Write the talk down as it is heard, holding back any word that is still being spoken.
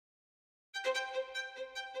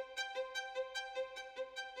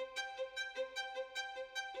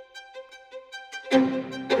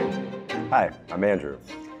Hi, I'm Andrew.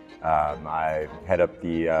 I head up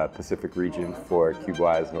the Pacific region for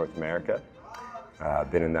Cubewise North America.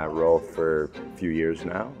 I've been in that role for a few years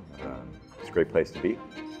now. It's a great place to be.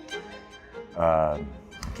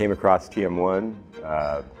 Came across TM1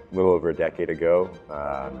 a little over a decade ago,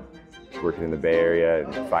 working in the Bay Area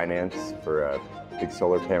in finance for a big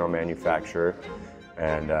solar panel manufacturer,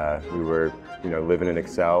 and we were, living in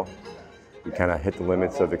Excel. We kind of hit the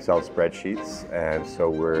limits of Excel spreadsheets, and so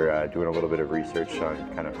we're doing a little bit of research on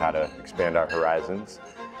kind of how to expand our horizons,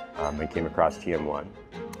 and came across TM1.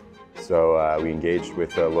 So we engaged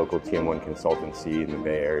with a local TM1 consultancy in the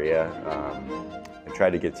Bay Area and tried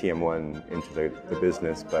to get TM1 into the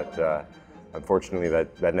business, but unfortunately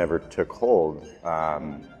that never took hold.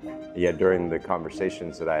 Yet during the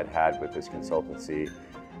conversations that I had had with this consultancy,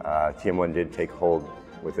 TM1 did take hold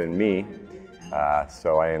within me.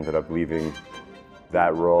 So I ended up leaving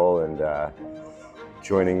that role and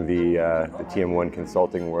joining the TM1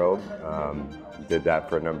 consulting world. Did that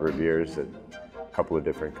for a number of years at a couple of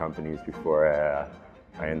different companies before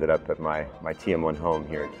I ended up at my TM1 home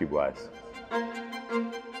here at Cubewise.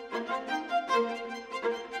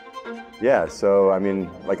 Yeah, so I mean,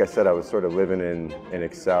 like I said, I was sort of living in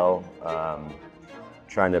Excel,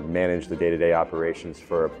 trying to manage the day-to-day operations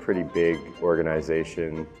for a pretty big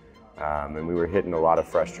organization. And we were hitting a lot of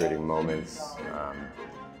frustrating moments.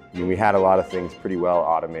 We had a lot of things pretty well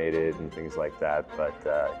automated and things like that,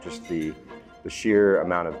 but just the sheer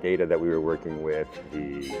amount of data that we were working with,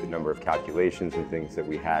 the number of calculations and things that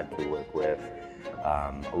we had to work with,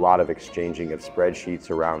 a lot of exchanging of spreadsheets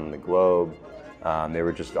around the globe. They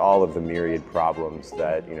were just all of the myriad problems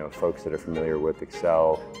that folks that are familiar with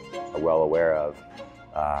Excel are well aware of.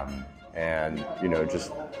 And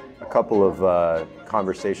just a couple of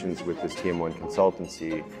conversations with this TM1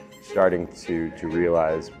 consultancy, starting to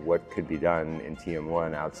realize what could be done in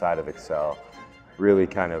TM1 outside of Excel, really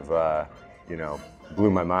kind of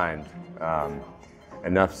blew my mind.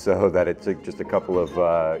 Enough so that it took just a couple of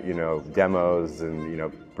demos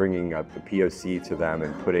and bringing up the POC to them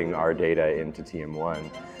and putting our data into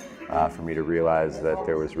TM1 for me to realize that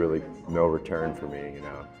there was really no return for me.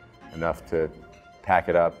 Enough to pack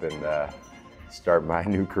it up and start my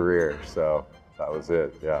new career. So that was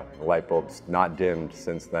it. Yeah, the light bulb's not dimmed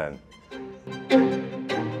since then.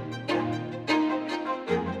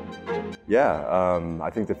 Yeah, I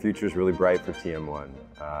think the future is really bright for TM1.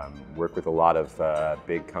 Work with a lot of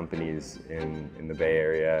big companies in the Bay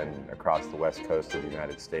Area and across the west coast of the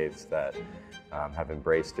United States that have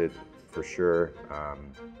embraced it for sure.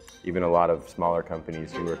 Even a lot of smaller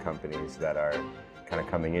companies, newer companies that are kind of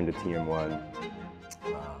coming into TM1.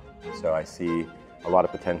 So I see a lot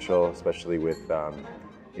of potential, especially with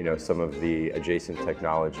some of the adjacent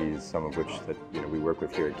technologies, some of which that we work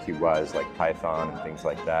with here at Cubewise, like Python and things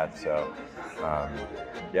like that. So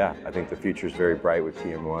yeah, I think the future is very bright with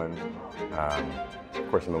TM1. Of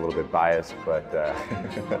course, I'm a little bit biased, but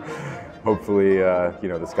hopefully,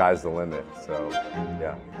 the sky's the limit. So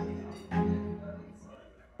yeah.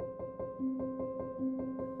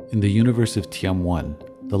 In the universe of TM1,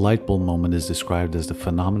 the lightbulb moment is described as the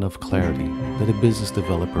phenomenon of clarity that a business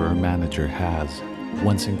developer or manager has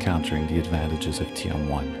once encountering the advantages of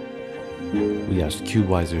TM1. We asked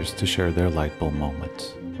Cubewisers to share their lightbulb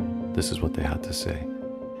moments. This is what they had to say.